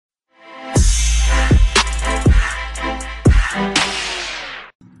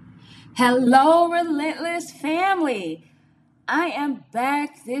Hello, Relentless family. I am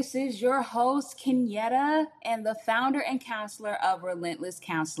back. This is your host, Kenyetta, and the founder and counselor of Relentless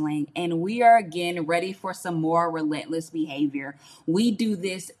Counseling. And we are again ready for some more relentless behavior. We do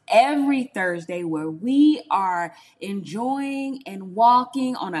this every Thursday where we are enjoying and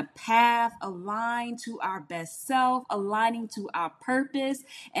walking on a path aligned to our best self, aligning to our purpose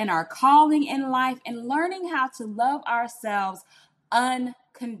and our calling in life, and learning how to love ourselves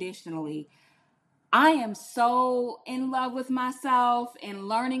unconditionally. I am so in love with myself and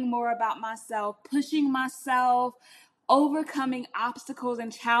learning more about myself, pushing myself, overcoming obstacles and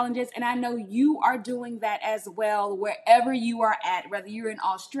challenges. And I know you are doing that as well, wherever you are at, whether you're in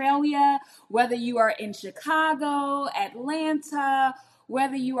Australia, whether you are in Chicago, Atlanta,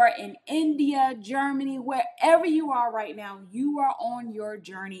 whether you are in India, Germany, wherever you are right now, you are on your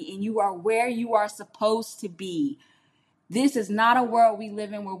journey and you are where you are supposed to be. This is not a world we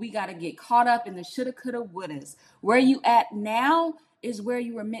live in where we got to get caught up in the shoulda, coulda, wouldas. Where you at now is where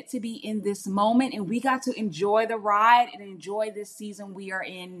you were meant to be in this moment, and we got to enjoy the ride and enjoy this season we are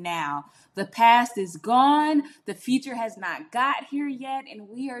in now. The past is gone. The future has not got here yet, and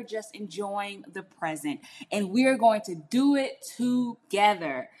we are just enjoying the present, and we are going to do it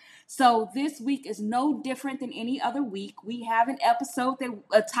together. So this week is no different than any other week. We have a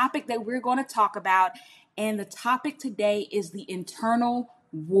topic that we're going to talk about. And the topic today is the internal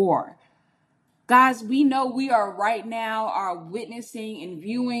war. Guys, we know we are right now witnessing and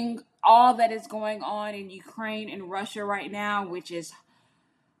viewing all that is going on in Ukraine and Russia right now, which is,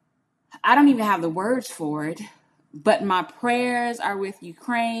 I don't even have the words for it. But my prayers are with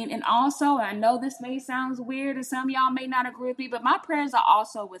Ukraine. And also, I know this may sound weird and some of y'all may not agree with me, but my prayers are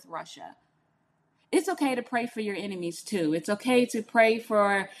also with Russia. It's okay to pray for your enemies too. It's okay to pray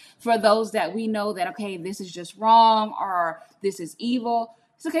for those that we know that, okay, this is just wrong or this is evil.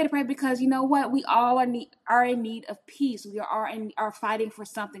 It's okay to pray because you know what? We all are in need of peace. We are fighting for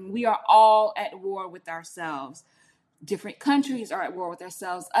something. We are all at war with ourselves. Different countries are at war with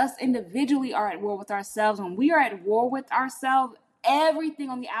ourselves. Us individually are at war with ourselves. When we are at war with ourselves, everything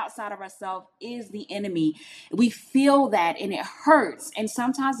on the outside of ourselves is the enemy. We feel that and it hurts. And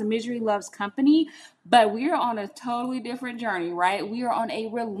sometimes the misery loves company, but we are on a totally different journey, right? We are on a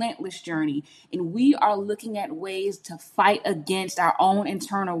relentless journey and we are looking at ways to fight against our own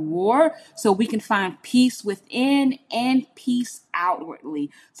internal war so we can find peace within and peace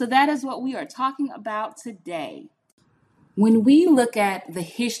outwardly. So that is what we are talking about today. When we look at the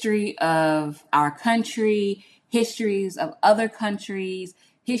history of our country, histories of other countries,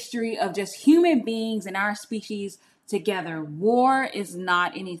 history of just human beings and our species together, war is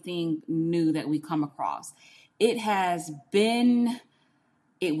not anything new that we come across. It has been,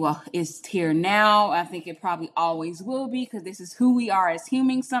 it's here now. I think it probably always will be because this is who we are as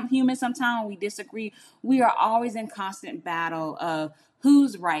humans. Sometimes we disagree. We are always in constant battle of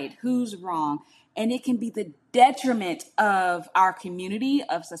who's right, who's wrong. And it can be the detriment of our community,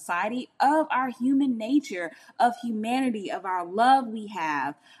 of society, of our human nature, of humanity, of our love we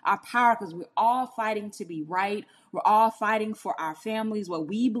have, our power, because we're all fighting to be right. We're all fighting for our families, what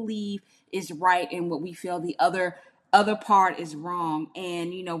we believe is right and what we feel the other part is wrong.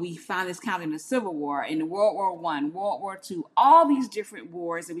 And, you know, we find this kind of in the Civil War, in the World War I, World War II, all these different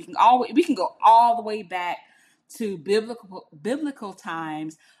wars. And we can go all the way back to biblical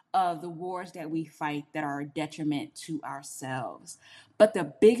times of the wars that we fight that are a detriment to ourselves. But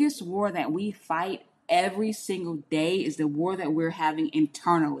the biggest war that we fight every single day is the war that we're having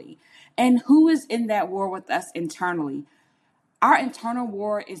internally. And who is in that war with us internally? Our internal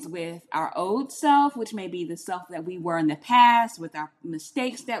war is with our old self, which may be the self that we were in the past, with our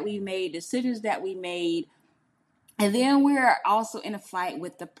mistakes that we made, decisions that we made. And then we're also in a fight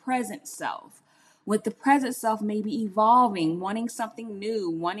with the present self. With the present self maybe evolving, wanting something new,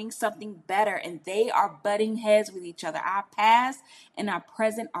 wanting something better, and they are butting heads with each other. Our past and our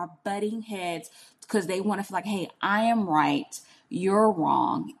present are butting heads because they want to feel like, hey, I am right, you're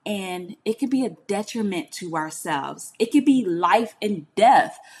wrong. And it could be a detriment to ourselves. It could be life and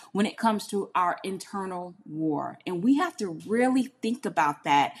death when it comes to our internal war. And we have to really think about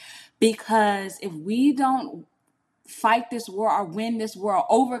that because if we don't fight this war or win this war or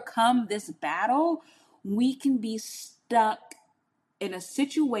overcome this battle, we can be stuck in a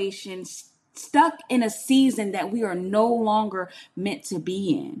situation, stuck in a season that we are no longer meant to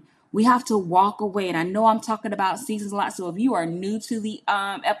be in. We have to walk away. And I know I'm talking about seasons a lot. So if you are new to the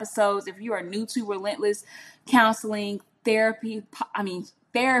episodes, if you are new to Relentless Counseling, therapy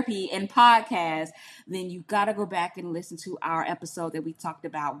and podcast, then you got to go back and listen to our episode that we talked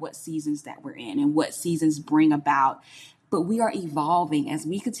about what seasons that we're in and what seasons bring about but we are evolving as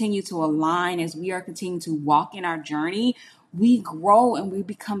we continue to align, as we are continuing to walk in our journey. We grow and we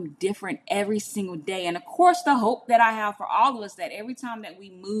become different every single day. And of course, the hope that I have for all of us, that every time that we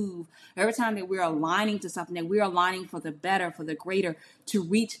move, every time that we're aligning to something, that we're aligning for the better, for the greater, to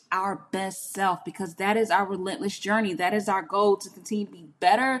reach our best self, because that is our relentless journey. That is our goal, to continue to be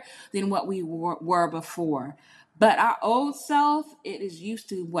better than what we were before. But our old self, it is used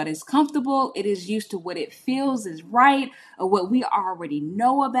to what is comfortable. It is used to what it feels is right, or what we already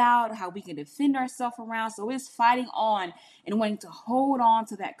know about, how we can defend ourselves around. So it's fighting on and wanting to hold on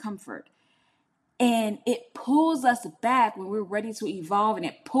to that comfort. And it pulls us back when we're ready to evolve, and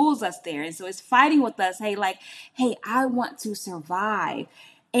it pulls us there. And so it's fighting with us. Hey, I want to survive.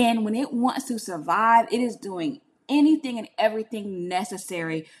 And when it wants to survive, it is doing anything and everything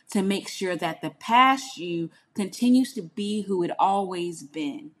necessary to make sure that the past you continues to be who it always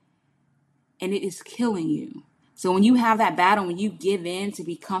been. And it is killing you. So when you have that battle, when you give in to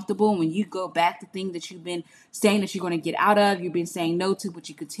be comfortable, when you go back to things that you've been saying that you're going to get out of, you've been saying no to, but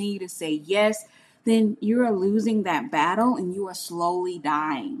you continue to say yes, then you're losing that battle and you are slowly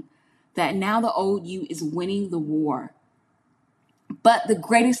dying. That now the old you is winning the war. But the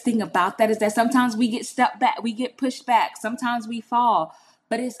greatest thing about that is that sometimes we get stepped back, we get pushed back, sometimes we fall.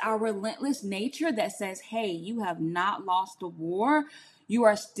 But it's our relentless nature that says, hey, you have not lost the war. You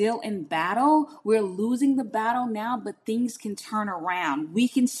are still in battle. We're losing the battle now, but things can turn around. We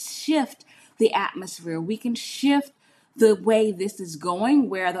can shift the atmosphere. We can shift the way this is going,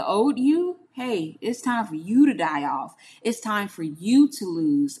 where the old you, hey, it's time for you to die off. It's time for you to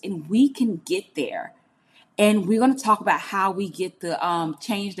lose, and we can get there. And we're going to talk about how we get the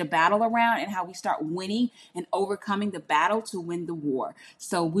change the battle around, and how we start winning and overcoming the battle to win the war.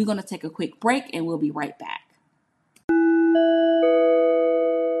 So we're going to take a quick break, and we'll be right back.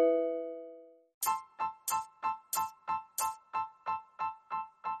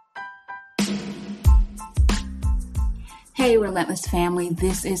 Hey, Relentless family.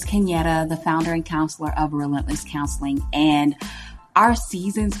 This is Kenyetta, the founder and counselor of Relentless Counseling. And our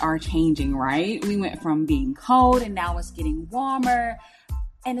seasons are changing, right? We went from being cold and now it's getting warmer.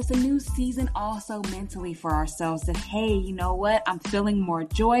 And it's a new season also mentally for ourselves, that, hey, you know what? I'm feeling more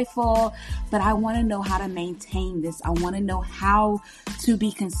joyful, but I want to know how to maintain this. I want to know how to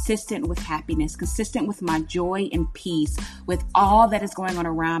be consistent with happiness, consistent with my joy and peace, with all that is going on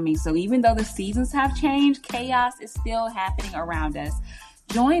around me. So even though the seasons have changed, chaos is still happening around us.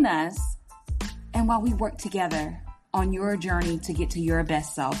 Join us, and while we work together on your journey to get to your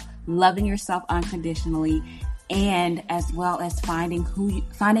best self, loving yourself unconditionally, and as well as finding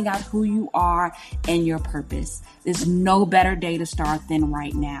out who you are and your purpose. There's no better day to start than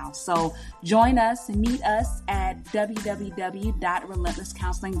right now. So join us and meet us at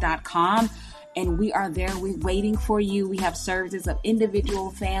www.relentlesscounseling.com. And we are there. We're waiting for you. We have services of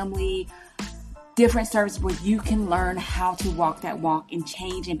individual, family, different services where you can learn how to walk that walk and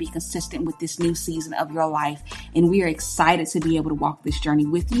change and be consistent with this new season of your life. And we are excited to be able to walk this journey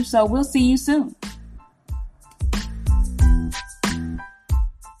with you. So we'll see you soon.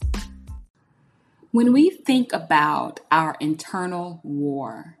 When we think about our internal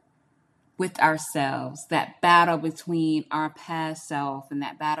war with ourselves, that battle between our past self and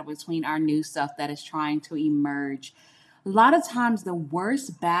that battle between our new self that is trying to emerge, a lot of times the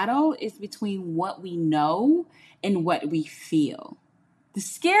worst battle is between what we know and what we feel. The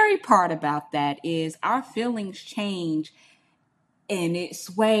scary part about that is our feelings change and it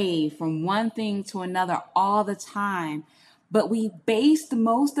sways from one thing to another all the time. But we base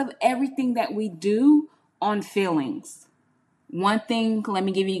most of everything that we do on feelings. One thing, let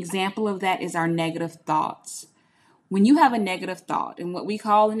me give you an example of that, is our negative thoughts. When you have a negative thought, and what we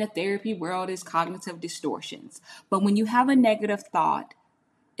call in the therapy world is cognitive distortions. But when you have a negative thought,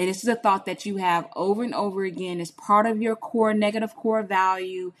 and this is a thought that you have over and over again, as part of your negative core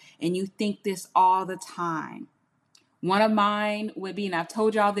value, and you think this all the time. One of mine would be, and I've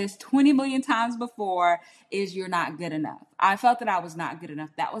told y'all this 20 million times before, is you're not good enough. I felt that I was not good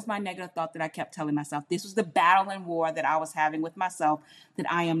enough. That was my negative thought that I kept telling myself. This was the battle and war that I was having with myself,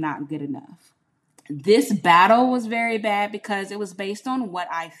 that I am not good enough. This battle was very bad because it was based on what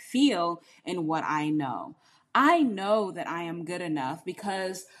I feel and what I know. I know that I am good enough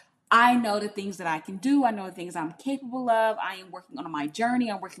because I know the things that I can do. I know the things I'm capable of. I am working on my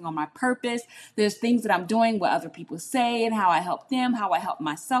journey. I'm working on my purpose. There's things that I'm doing, what other people say and how I help them, how I help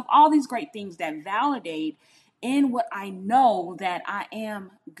myself. All these great things that validate in what I know, that I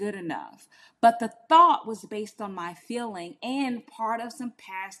am good enough. But the thought was based on my feeling and part of some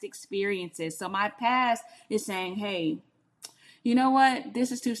past experiences. So my past is saying, hey, you know what,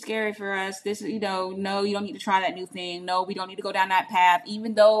 this is too scary for us. This, no, you don't need to try that new thing. No, we don't need to go down that path,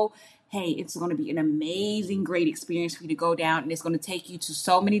 even though, hey, it's going to be an amazing, great experience for you to go down, and it's going to take you to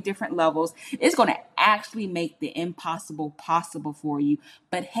so many different levels. It's going to actually make the impossible possible for you.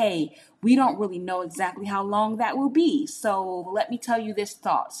 But hey, we don't really know exactly how long that will be. So let me tell you this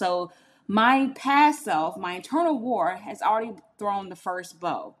thought. So my past self, my internal war, has already thrown the first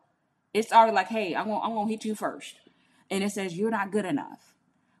bow. It's already like, hey, I'm gonna hit you first. And it says you're not good enough.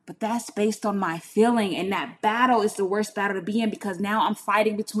 But that's based on my feeling. And that battle is the worst battle to be in, because now I'm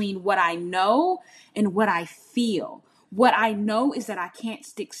fighting between what I know and what I feel. What I know is that I can't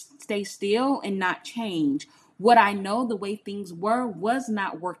stay still and not change. What I know, the way things were, was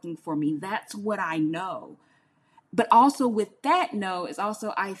not working for me. That's what I know. But also with that no is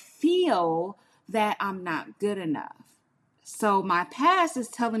also I feel that I'm not good enough. So my past is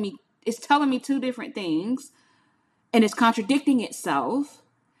telling me two different things, and it's contradicting itself.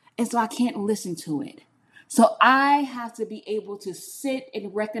 And so I can't listen to it. So I have to be able to sit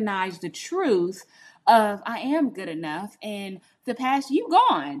and recognize the truth of I am good enough, and the past, you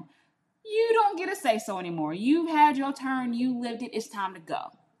gone. You don't get to say so anymore. You've had your turn. You lived it. It's time to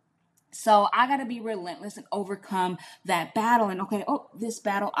go. So I got to be relentless and overcome that battle. And okay, this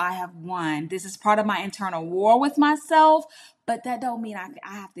battle I have won. This is part of my internal war with myself, but that don't mean I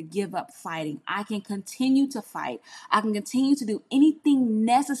have to give up fighting. I can continue to fight. I can continue to do anything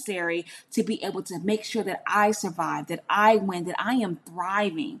necessary to be able to make sure that I survive, that I win, that I am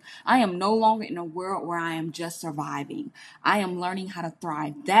thriving. I am no longer in a world where I am just surviving. I am learning how to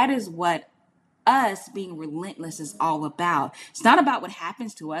thrive. That is what us being relentless is all about. It's not about what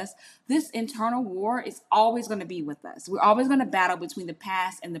happens to us. This internal war is always going to be with us. We're always going to battle between the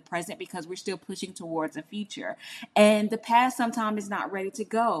past and the present, because we're still pushing towards the future. And the past sometimes is not ready to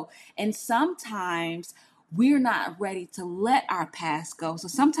go. And sometimes we're not ready to let our past go. So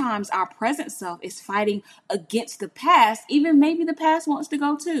sometimes our present self is fighting against the past, even maybe the past wants to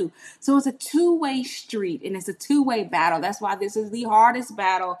go too. So it's a two-way street, and it's a two-way battle. That's why this is the hardest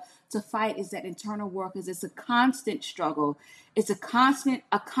battle to fight, is that internal war, because it's a constant struggle. It's a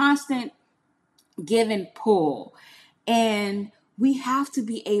constant give and pull. And we have to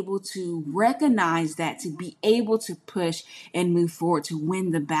be able to recognize that, to be able to push and move forward, to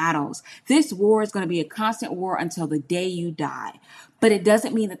win the battles. This war is going to be a constant war until the day you die. But it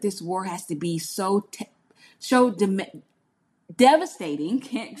doesn't mean that this war has to be so devastating.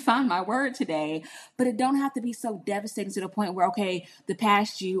 Can't find my word today, but it don't have to be so devastating to the point where, okay, the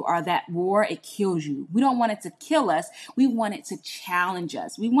past you or that war, it kills you. We don't want it to kill us. We want it to challenge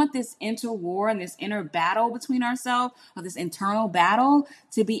us. We want this inner war and this inner battle between ourselves, or this internal battle,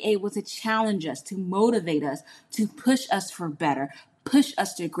 to be able to challenge us, to motivate us, to push us for better, push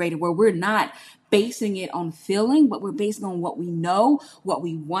us to greater, where we're not basing it on feeling, but we're basing on what we know, what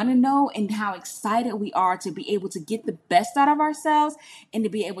we want to know, and how excited we are to be able to get the best out of ourselves and to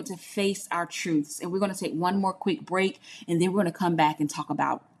be able to face our truths. And we're going to take one more quick break, and then we're going to come back and talk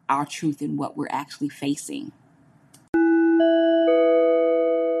about our truth and what we're actually facing.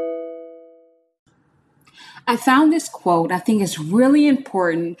 I found this quote. I think it's really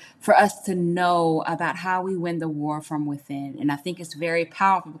important for us to know about how we win the war from within. And I think it's very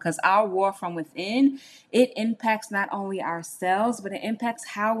powerful, because our war from within, it impacts not only ourselves, but it impacts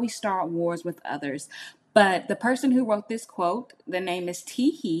how we start wars with others. But the person who wrote this quote, the name is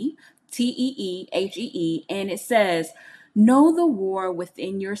Teehee, Teehee, and it says, know the war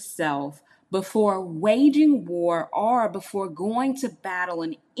within yourself before waging war or before going to battle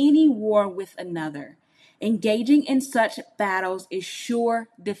in any war with another. Engaging in such battles is sure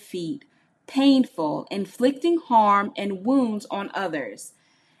defeat, painful, inflicting harm and wounds on others.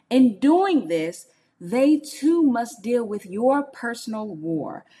 In doing this, they too must deal with your personal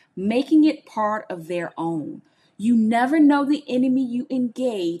war, making it part of their own. You never know the enemy you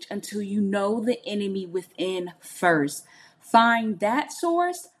engage until you know the enemy within first. Find that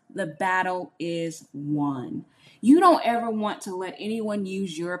source, the battle is won. You don't ever want to let anyone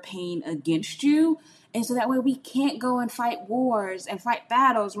use your pain against you. And so that way we can't go and fight wars and fight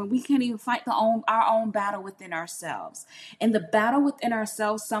battles when we can't even fight our own battle within ourselves. And the battle within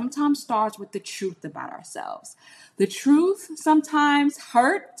ourselves sometimes starts with the truth about ourselves. The truth sometimes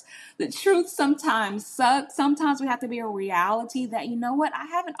hurts. The truth sometimes sucks. Sometimes we have to be a reality that, you know what, I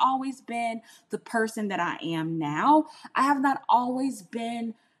haven't always been the person that I am now. I have not always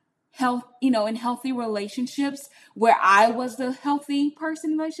been in healthy relationships where I was the healthy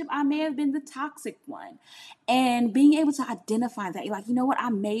person in the relationship. I may have been the toxic one. And being able to identify that, you're like, you know what, I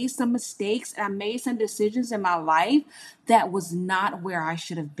made some mistakes and I made some decisions in my life that was not where I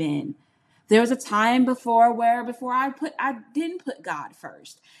should have been. There was a time before I didn't put God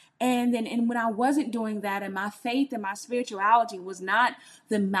first. And when I wasn't doing that, and my faith and my spirituality was not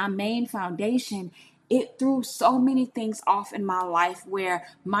my main foundation, it threw so many things off in my life, where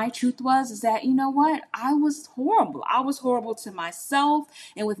my truth was is that, you know what, I was horrible. I was horrible to myself.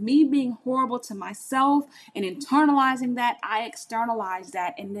 And with me being horrible to myself and internalizing that, I externalized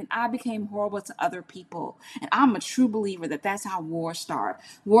that, and then I became horrible to other people. And I'm a true believer that that's how wars start.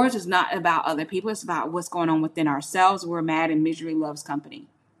 Wars is not about other people. It's about what's going on within ourselves. We're mad and misery loves company.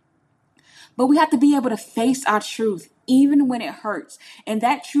 But we have to be able to face our truth even when it hurts. And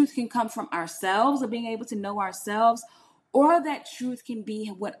that truth can come from ourselves, of being able to know ourselves, or that truth can be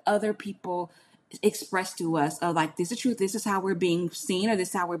what other people express to us, of like, this is truth, this is how we're being seen, or this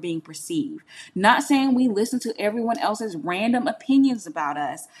is how we're being perceived. Not saying we listen to everyone else's random opinions about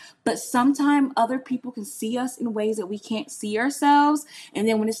us, but sometimes other people can see us in ways that we can't see ourselves. And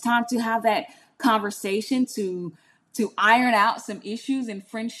then when it's time to have that conversation to iron out some issues and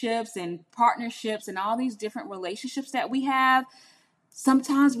friendships and partnerships and all these different relationships that we have,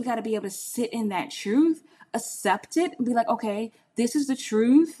 sometimes we got to be able to sit in that truth, accept it, and be like, okay, this is the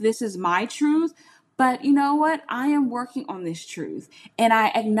truth. This is my truth. But you know what? I am working on this truth, and I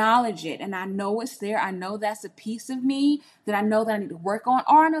acknowledge it, and I know it's there. I know that's a piece of me that I know that I need to work on,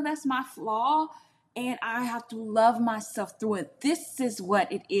 or I know that's my flaw, and I have to love myself through it. This is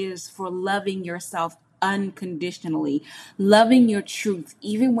what it is for loving yourself unconditionally, loving your truth,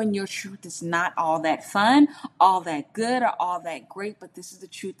 even when your truth is not all that fun, all that good, or all that great. But this is the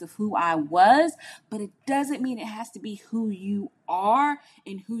truth of who I was. But it doesn't mean it has to be who you are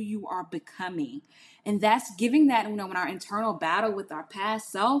and who you are becoming. And that's giving that, when our internal battle with our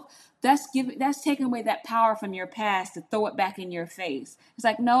past self, that's taking away that power from your past to throw it back in your face. It's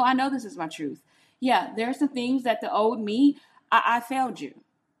like, no, I know this is my truth. Yeah, there are some things that the old me, I failed you.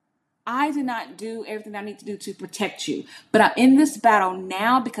 I did not do everything I need to do to protect you. But I'm in this battle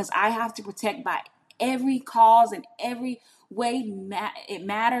now because I have to protect by every cause and every way it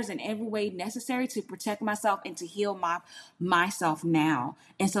matters, and every way necessary to protect myself and to heal myself now.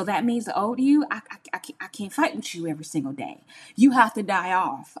 And so that means the old you, I can't fight with you every single day. You have to die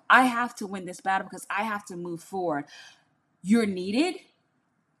off. I have to win this battle because I have to move forward. You're needed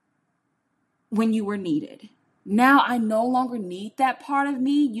when you were needed. Now I no longer need that part of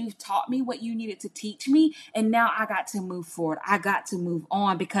me. You've taught me what you needed to teach me. And now I got to move forward. I got to move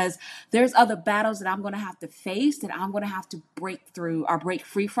on, because there's other battles that I'm going to have to face, that I'm going to have to break through or break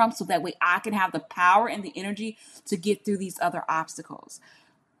free from, so that way I can have the power and the energy to get through these other obstacles.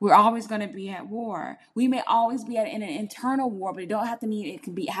 We're always going to be at war. We may always be in an internal war, but it don't have to mean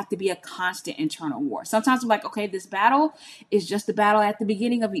have to be a constant internal war. Sometimes I'm like, okay, this battle is just the battle at the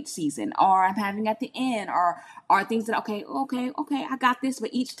beginning of each season, or I'm having at the end, or things that, okay, I got this.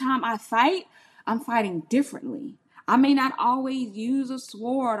 But each time I fight, I'm fighting differently. I may not always use a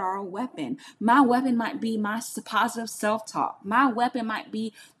sword or a weapon. My weapon might be my positive self-talk. My weapon might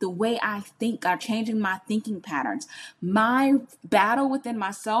be the way I think, or changing my thinking patterns. My battle within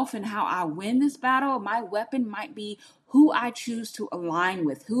myself and how I win this battle, my weapon might be who I choose to align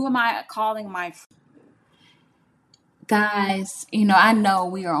with. Who am I calling my guys? I know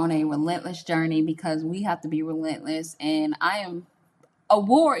we are on a relentless journey, because we have to be relentless, and a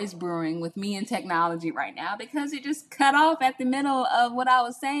war is brewing with me and technology right now, because it just cut off at the middle of what I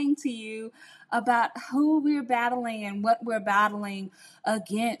was saying to you about who we're battling and what we're battling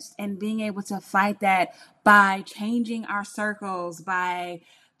against, and being able to fight that by changing our circles, by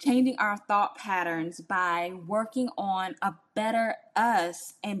changing our thought patterns, by working on a better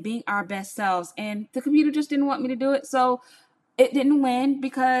us and being our best selves. And the computer just didn't want me to do it, so it didn't win,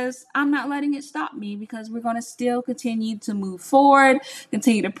 because I'm not letting it stop me, because we're going to still continue to move forward,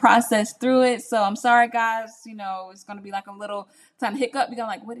 continue to process through it. So I'm sorry, guys. It's going to be like a little time hiccup. You're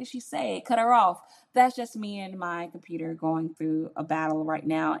like, what did she say? Cut her off. That's just me and my computer going through a battle right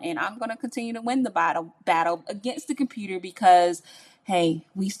now. And I'm going to continue to win the battle against the computer, because hey,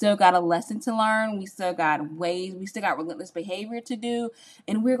 we still got a lesson to learn. We still got relentless behavior to do,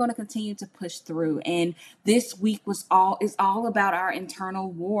 and we're going to continue to push through. And this week is all about our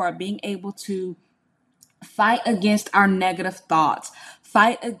internal war, being able to fight against our negative thoughts,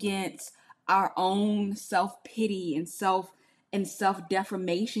 fight against our own self-pity and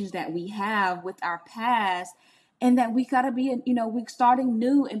self-defamations that we have with our past. And that we got to be, we're starting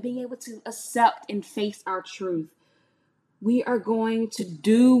new and being able to accept and face our truth. We are going to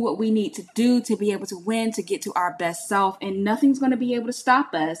do what we need to do to be able to win, to get to our best self. And nothing's going to be able to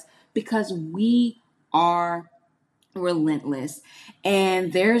stop us, because we are Relentless.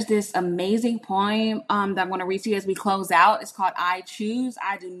 And there's this amazing poem that I'm going to read to you as we close out. It's called I Choose.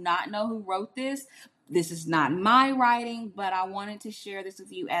 I do not know who wrote this. This is not my writing, but I wanted to share this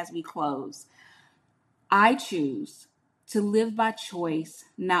with you as we close. I choose to live by choice,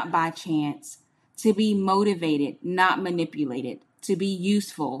 not by chance, to be motivated, not manipulated, to be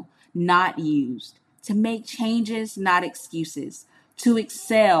useful, not used, to make changes, not excuses, to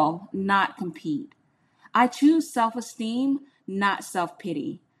excel, not compete. I choose self esteem, not self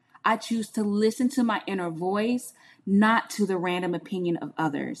pity. I choose to listen to my inner voice, not to the random opinion of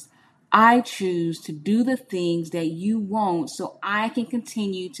others. I choose to do the things that you won't so I can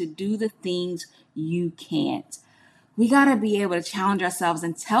continue to do the things you can't. We got to be able to challenge ourselves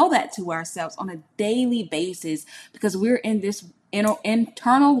and tell that to ourselves on a daily basis because we're in this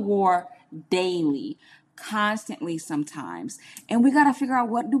internal war daily, constantly sometimes. And we got to figure out,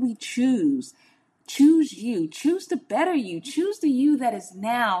 what do we choose? Choose you. Choose the better you. Choose the you that is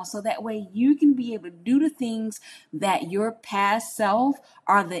now, so that way you can be able to do the things that your past self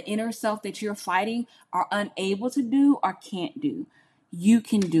or the inner self that you're fighting are unable to do or can't do. You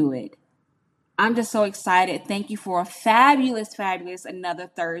can do it. I'm just so excited. Thank you for a fabulous another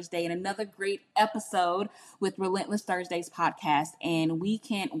Thursday and another great episode with Relentless Thursdays podcast. And we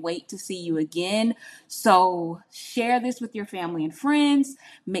can't wait to see you again. So share this with your family and friends.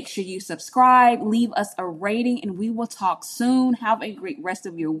 Make sure you subscribe, leave us a rating, and we will talk soon. Have a great rest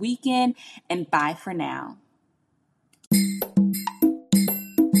of your weekend, and bye for now.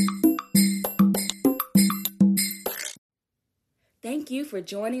 Thank you for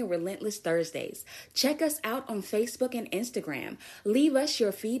joining Relentless Thursdays. Check us out on Facebook and Instagram. Leave us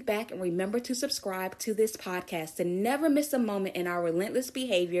your feedback and remember to subscribe to this podcast to never miss a moment in our relentless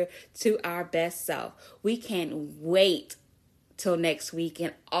behavior to our best self. We can't wait till next week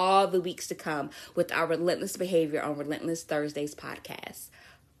and all the weeks to come with our relentless behavior on Relentless Thursdays podcast.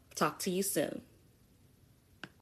 Talk to you soon.